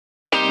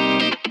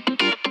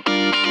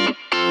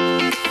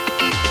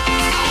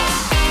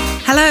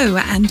Hello,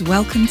 and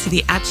welcome to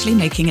the Actually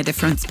Making a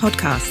Difference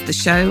podcast, the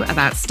show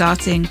about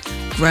starting,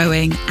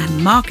 growing,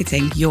 and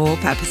marketing your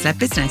purpose-led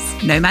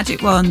business. No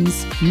magic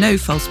wands, no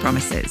false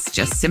promises,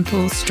 just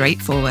simple,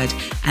 straightforward,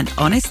 and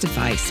honest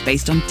advice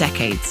based on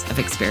decades of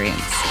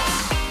experience.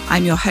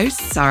 I'm your host,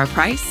 Sarah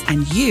Price,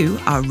 and you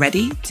are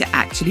ready to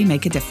actually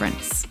make a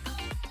difference.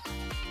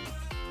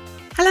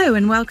 Hello,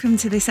 and welcome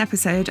to this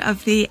episode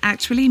of the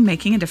Actually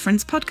Making a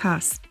Difference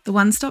podcast, the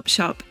one-stop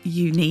shop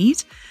you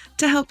need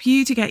to help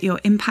you to get your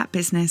impact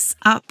business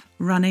up,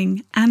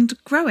 running, and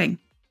growing.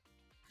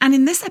 And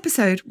in this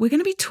episode, we're going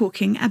to be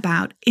talking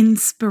about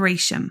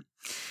inspiration.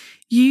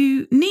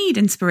 You need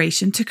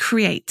inspiration to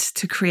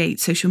create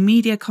social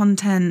media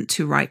content,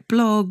 to write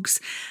blogs,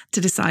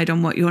 to decide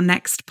on what your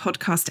next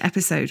podcast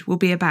episode will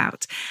be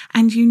about.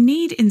 And you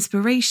need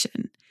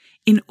inspiration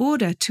in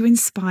order to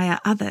inspire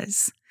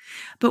others.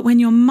 But when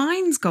your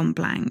mind's gone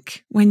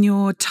blank, when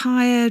you're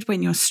tired,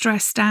 when you're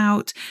stressed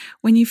out,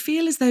 when you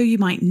feel as though you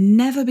might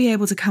never be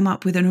able to come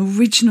up with an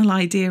original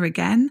idea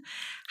again,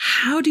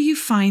 how do you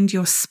find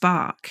your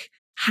spark?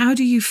 How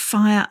do you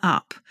fire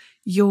up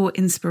your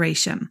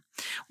inspiration?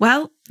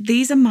 Well,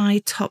 these are my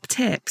top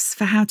tips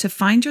for how to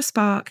find your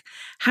spark,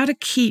 how to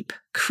keep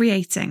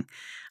creating.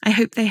 I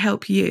hope they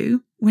help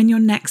you when you're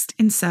next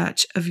in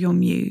search of your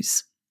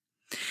muse.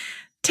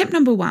 Tip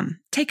number 1,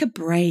 take a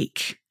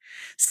break.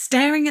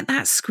 Staring at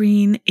that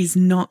screen is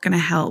not going to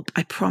help,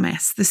 I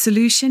promise. The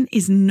solution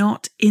is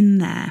not in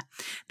there.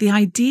 The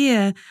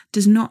idea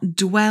does not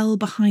dwell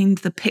behind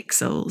the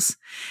pixels.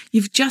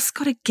 You've just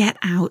got to get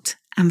out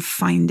and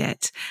find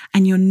it.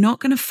 And you're not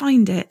going to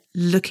find it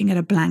looking at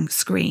a blank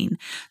screen.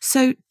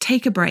 So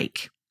take a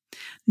break.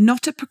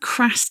 Not a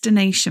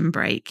procrastination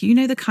break. You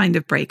know the kind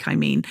of break I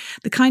mean.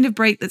 The kind of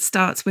break that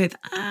starts with,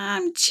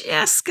 I'm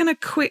just going to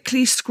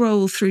quickly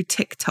scroll through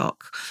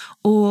TikTok.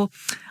 Or,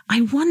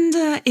 I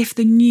wonder if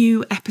the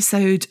new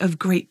episode of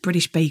Great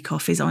British Bake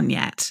Off is on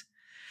yet.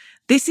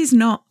 This is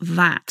not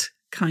that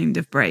kind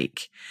of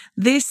break.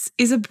 This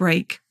is a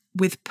break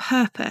with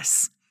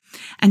purpose.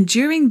 And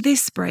during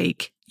this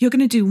break, you're going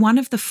to do one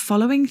of the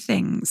following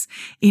things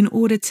in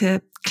order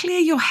to clear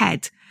your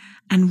head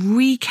and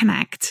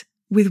reconnect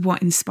with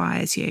what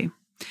inspires you.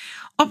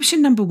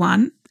 Option number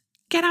 1,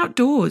 get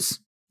outdoors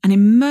and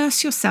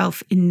immerse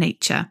yourself in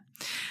nature.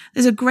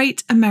 There's a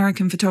great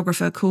American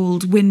photographer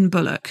called Wynne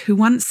Bullock who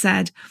once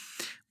said,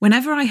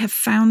 "Whenever I have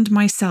found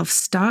myself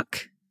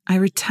stuck, I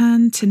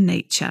return to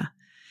nature.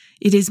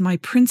 It is my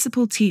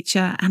principal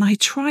teacher, and I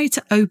try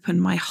to open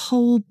my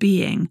whole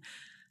being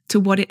to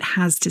what it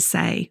has to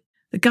say."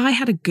 The guy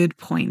had a good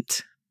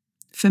point.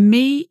 For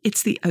me,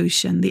 it's the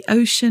ocean. The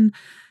ocean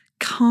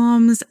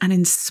calms and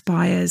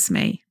inspires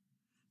me.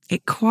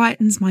 It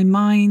quietens my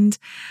mind,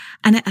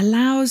 and it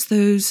allows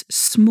those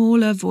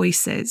smaller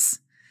voices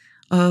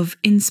of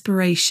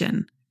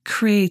inspiration,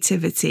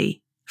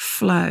 creativity,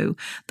 flow,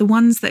 the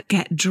ones that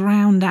get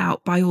drowned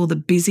out by all the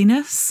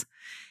busyness,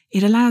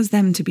 it allows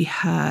them to be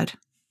heard.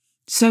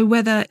 So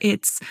whether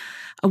it's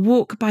a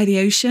walk by the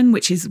ocean,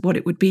 which is what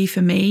it would be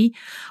for me,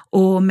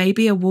 or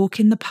maybe a walk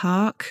in the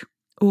park,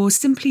 or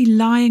simply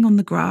lying on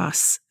the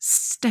grass,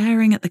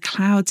 staring at the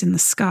clouds in the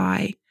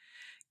sky,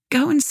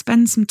 go and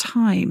spend some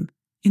time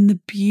in the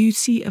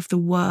beauty of the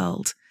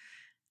world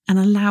and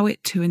allow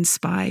it to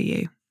inspire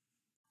you.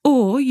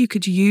 Or you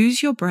could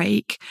use your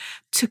break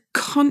to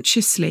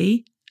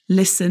consciously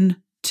listen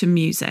to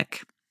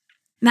music.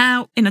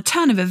 Now, in a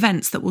turn of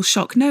events that will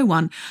shock no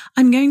one,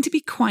 I'm going to be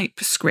quite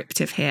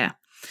prescriptive here.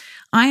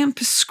 I am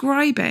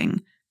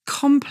prescribing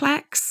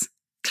complex,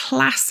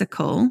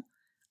 classical,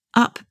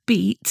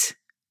 upbeat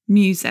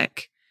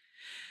music.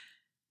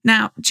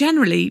 Now,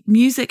 generally,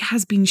 music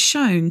has been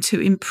shown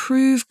to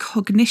improve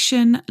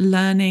cognition,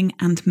 learning,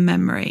 and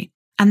memory.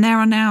 And there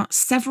are now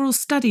several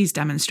studies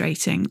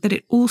demonstrating that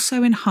it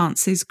also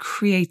enhances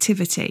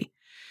creativity.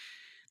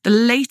 The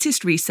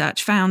latest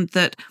research found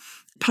that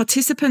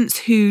participants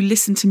who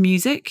listened to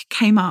music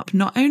came up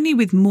not only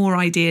with more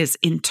ideas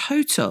in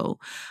total,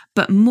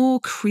 but more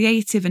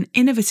creative and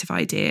innovative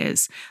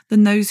ideas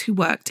than those who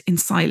worked in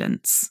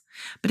silence.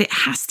 But it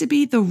has to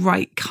be the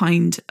right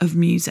kind of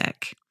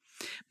music.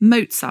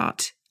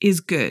 Mozart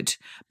is good,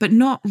 but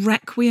not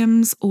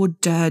requiems or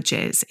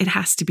dirges. It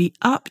has to be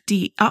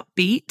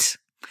upbeat,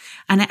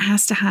 and it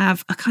has to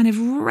have a kind of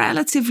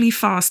relatively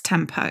fast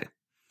tempo.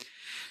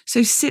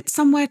 So sit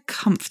somewhere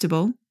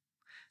comfortable,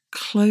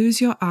 close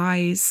your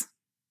eyes,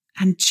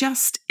 and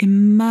just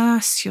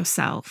immerse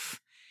yourself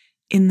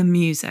in the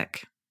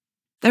music.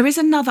 There is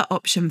another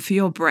option for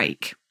your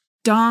break: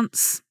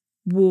 dance,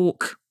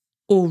 walk,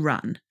 or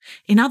run.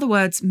 In other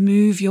words,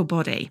 move your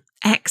body,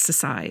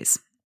 exercise,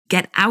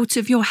 get out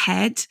of your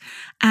head,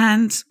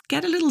 and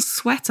get a little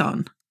sweat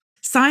on.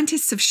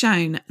 Scientists have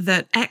shown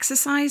that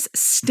exercise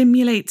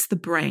stimulates the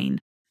brain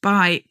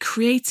by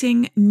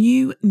creating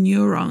new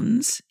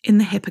neurons in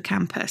the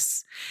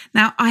hippocampus.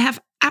 Now, I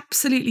have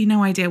absolutely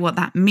no idea what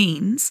that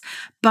means,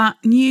 but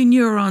new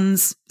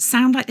neurons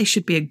sound like they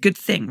should be a good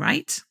thing,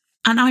 right?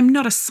 And I'm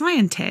not a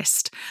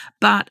scientist,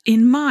 but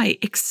in my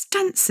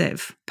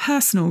extensive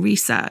personal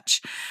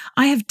research,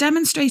 I have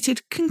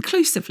demonstrated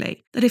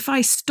conclusively that if I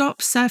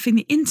stop surfing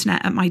the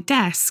internet at my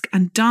desk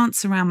and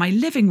dance around my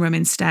living room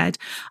instead,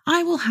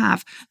 I will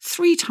have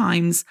 3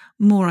 times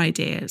more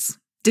ideas.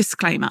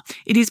 Disclaimer,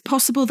 it is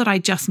possible that I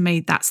just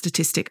made that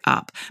statistic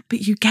up,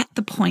 but you get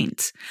the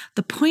point.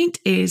 The point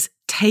is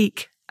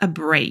take a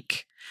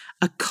break,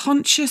 a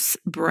conscious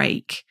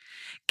break.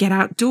 Get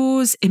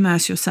outdoors,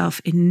 immerse yourself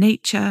in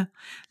nature,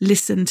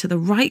 listen to the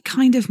right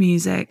kind of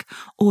music,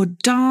 or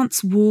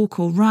dance, walk,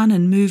 or run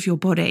and move your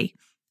body,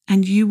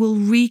 and you will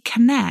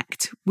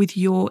reconnect with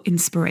your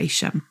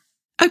inspiration.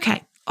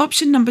 Okay,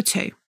 option number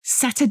 2,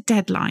 set a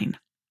deadline.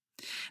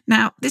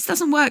 Now, this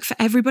doesn't work for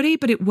everybody,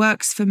 but it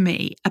works for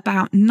me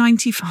about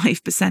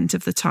 95%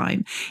 of the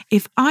time.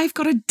 If I've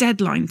got a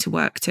deadline to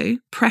work to,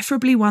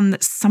 preferably one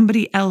that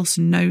somebody else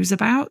knows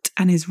about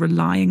and is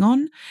relying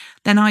on,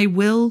 then I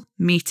will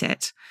meet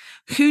it.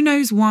 Who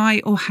knows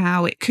why or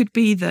how? It could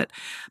be that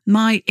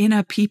my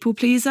inner people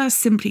pleaser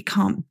simply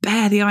can't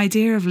bear the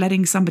idea of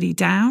letting somebody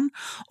down,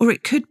 or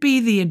it could be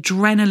the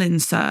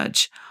adrenaline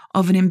surge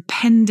of an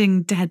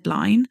impending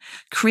deadline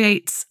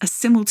creates a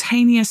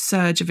simultaneous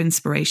surge of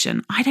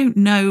inspiration. I don't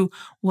know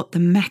what the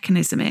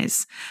mechanism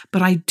is,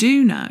 but I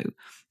do know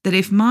that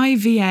if my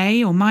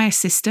VA or my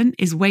assistant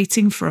is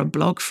waiting for a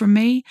blog from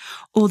me,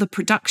 or the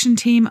production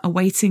team are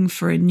waiting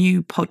for a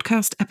new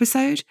podcast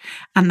episode,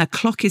 and the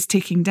clock is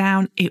ticking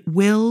down, it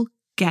will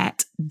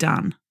get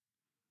done.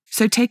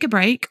 So take a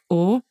break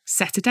or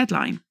set a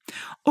deadline.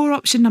 Or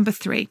option number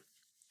 3,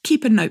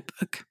 keep a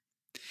notebook.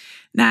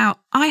 Now,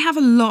 I have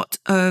a lot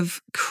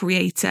of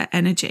creator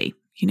energy.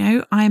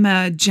 I'm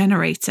a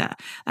generator.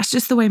 That's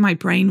just the way my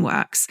brain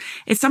works.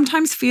 It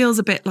sometimes feels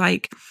a bit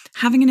like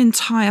having an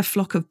entire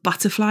flock of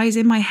butterflies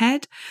in my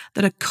head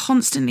that are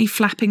constantly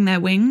flapping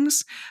their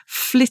wings,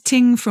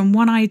 flitting from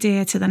one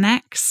idea to the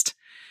next.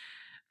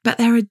 But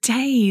there are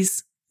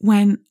days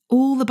when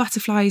all the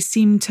butterflies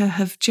seem to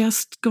have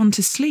just gone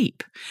to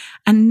sleep,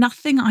 and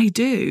nothing I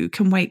do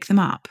can wake them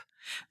up.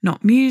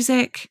 Not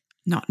music,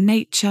 not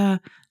nature,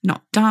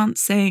 not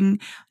dancing,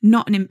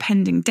 not an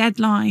impending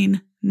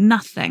deadline,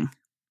 nothing.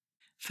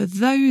 For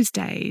those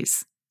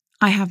days,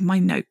 I have my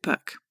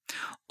notebook,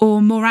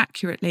 or more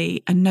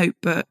accurately, a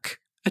notebook,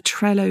 a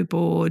Trello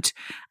board,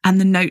 and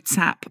the Notes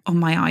app on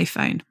my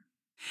iPhone.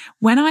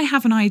 When I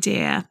have an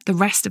idea the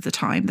rest of the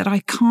time that I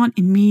can't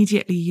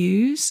immediately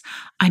use,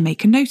 I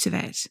make a note of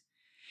it.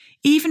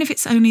 Even if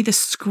it's only the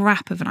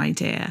scrap of an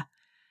idea,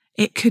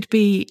 it could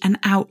be an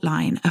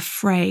outline, a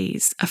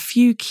phrase, a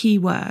few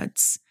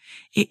keywords.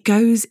 It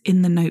goes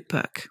in the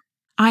notebook.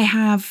 I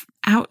have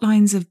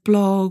outlines of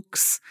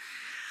blogs,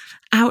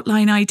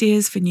 outline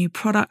ideas for new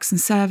products and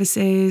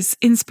services,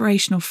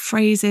 inspirational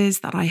phrases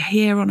that I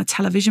hear on a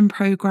television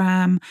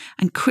program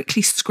and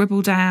quickly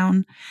scribble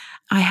down.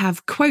 I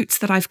have quotes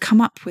that I've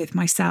come up with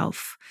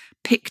myself,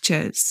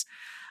 pictures,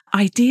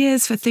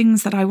 ideas for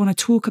things that I want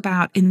to talk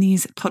about in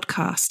these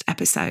podcast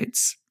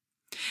episodes.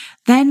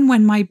 Then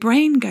when my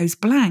brain goes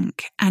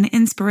blank and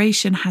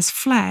inspiration has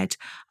fled,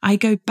 I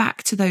go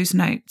back to those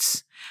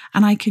notes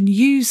and I can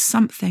use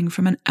something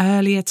from an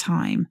earlier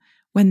time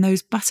when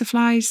those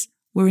butterflies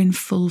were in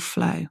full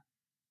flow.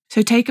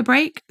 So take a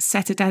break,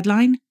 set a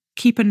deadline,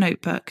 keep a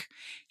notebook.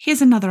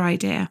 Here's another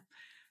idea.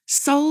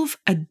 Solve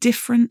a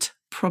different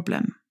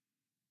problem.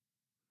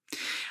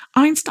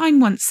 Einstein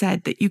once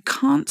said that you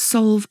can't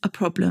solve a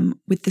problem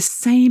with the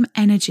same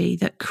energy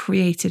that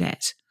created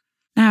it.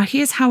 Now,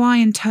 here's how I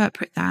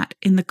interpret that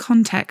in the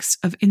context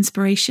of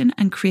inspiration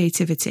and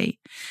creativity.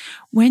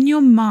 When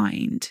your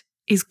mind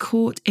is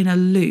caught in a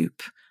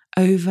loop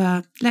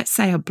over, let's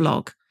say, a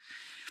blog,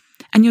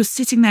 and you're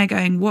sitting there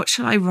going, what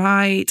shall I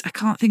write? I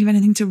can't think of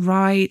anything to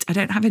write. I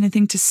don't have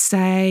anything to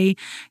say.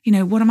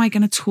 What am I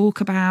going to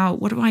talk about?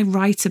 What do I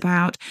write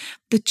about?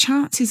 The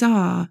chances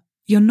are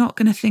you're not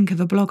going to think of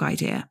a blog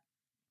idea.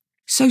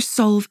 So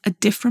solve a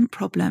different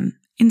problem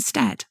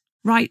instead.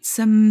 Write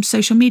some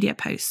social media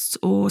posts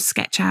or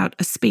sketch out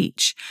a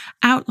speech.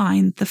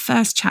 Outline the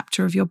first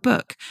chapter of your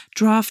book.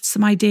 Draft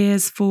some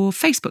ideas for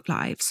Facebook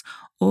Lives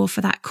or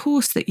for that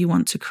course that you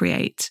want to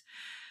create.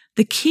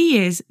 The key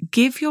is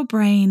give your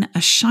brain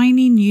a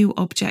shiny new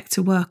object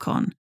to work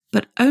on,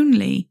 but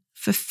only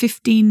for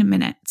 15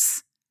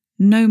 minutes,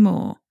 no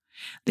more.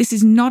 This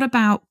is not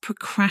about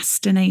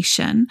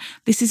procrastination.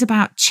 This is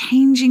about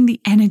changing the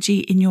energy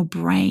in your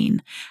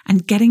brain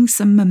and getting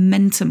some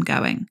momentum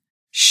going.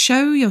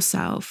 Show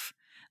yourself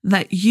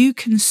that you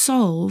can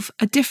solve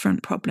a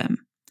different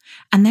problem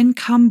and then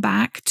come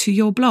back to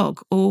your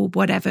blog or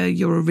whatever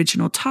your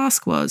original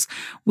task was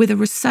with a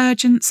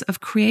resurgence of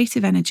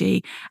creative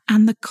energy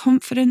and the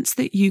confidence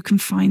that you can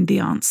find the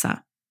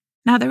answer.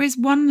 Now, there is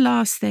one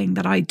last thing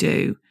that I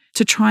do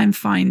to try and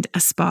find a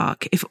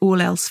spark if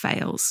all else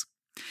fails.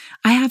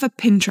 I have a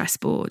Pinterest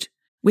board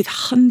with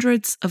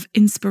hundreds of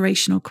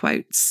inspirational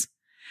quotes.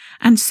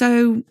 And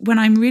so when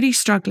I'm really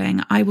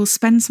struggling, I will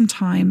spend some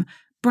time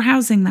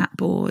browsing that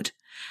board,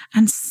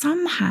 and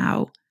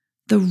somehow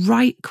the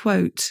right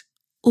quote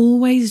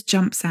always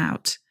jumps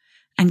out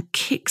and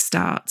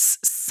kickstarts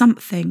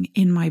something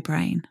in my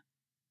brain.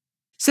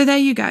 So there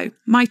you go,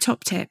 my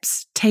top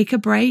tips. Take a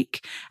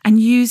break and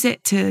use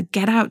it to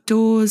get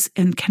outdoors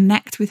and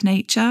connect with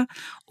nature,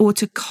 or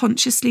to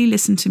consciously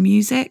listen to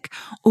music,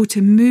 or to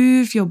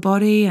move your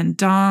body and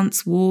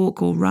dance,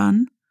 walk, or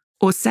run,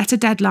 or set a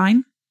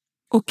deadline,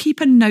 or keep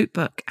a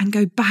notebook and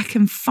go back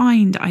and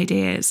find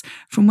ideas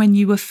from when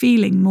you were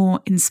feeling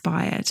more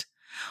inspired,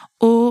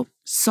 or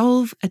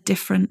solve a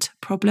different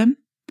problem,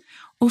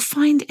 or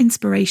find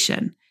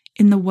inspiration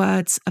in the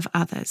words of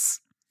others.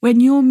 When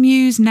your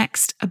muse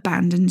next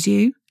abandons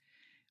you,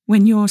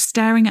 when you're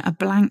staring at a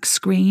blank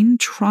screen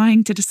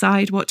trying to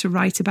decide what to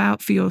write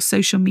about for your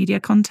social media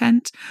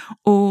content,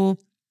 or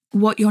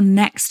what your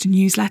next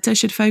newsletter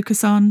should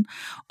focus on,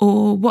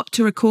 or what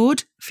to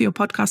record for your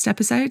podcast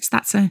episodes,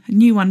 that's a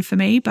new one for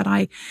me, but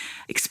I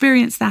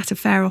experience that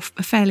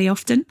fairly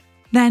often,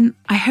 then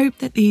I hope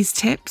that these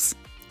tips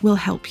will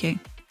help you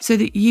so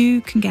that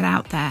you can get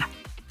out there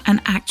and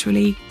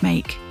actually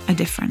make a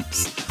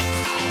difference.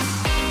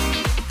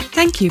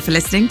 Thank you for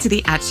listening to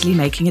the Actually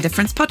Making a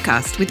Difference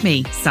podcast with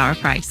me, Sarah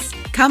Price.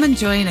 Come and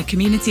join a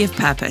community of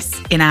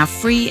purpose in our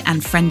free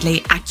and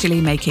friendly Actually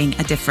Making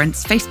a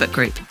Difference Facebook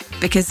group.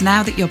 Because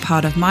now that you're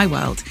part of my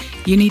world,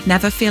 you need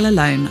never feel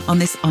alone on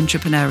this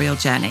entrepreneurial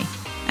journey,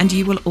 and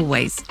you will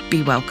always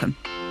be welcome.